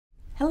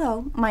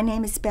Hello, my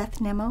name is Beth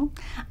Nimmo.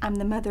 I'm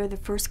the mother of the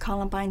first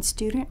Columbine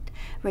student,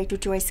 Rachel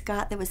Joy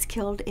Scott, that was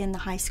killed in the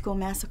high school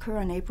massacre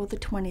on April the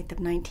 20th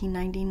of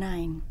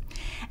 1999.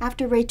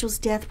 After Rachel's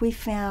death, we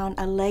found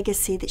a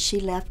legacy that she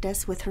left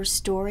us with her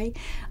story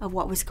of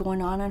what was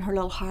going on in her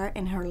little heart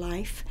and her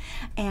life,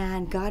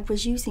 and God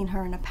was using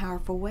her in a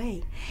powerful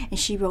way. And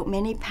she wrote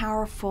many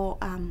powerful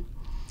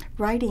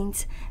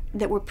writings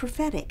that were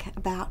prophetic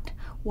about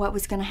what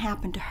was going to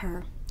happen to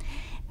her.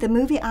 The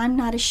movie I'm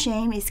Not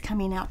Ashamed is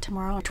coming out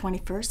tomorrow on the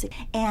 21st,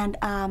 and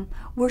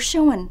we're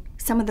showing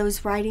some of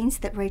those writings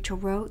that Rachel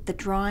wrote, the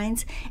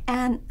drawings,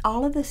 and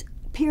all of the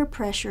peer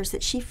pressures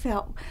that she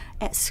felt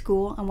at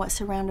school and what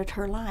surrounded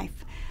her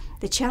life.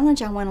 The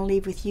challenge I want to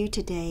leave with you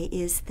today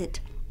is that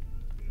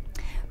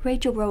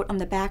Rachel wrote on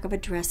the back of a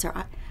dresser,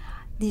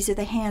 "These are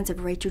the hands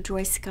of Rachel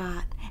Joy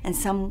Scott, and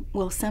some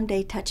will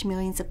someday touch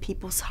millions of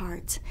people's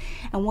hearts."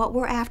 And what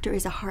we're after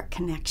is a heart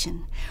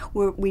connection.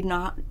 We're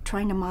not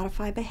trying to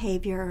modify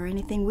behavior or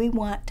anything. We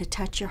want to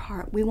touch your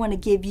heart. We want to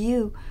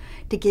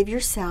give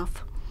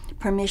yourself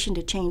permission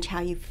to change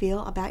how you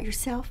feel about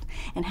yourself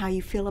and how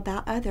you feel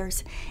about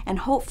others. And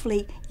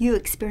hopefully you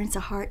experience a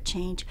heart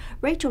change.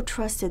 Rachel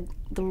trusted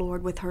the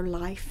Lord with her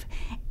life,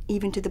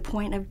 even to the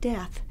point of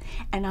death.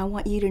 And I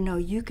want you to know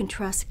you can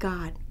trust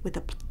God with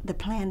the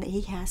plan that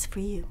He has for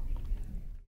you.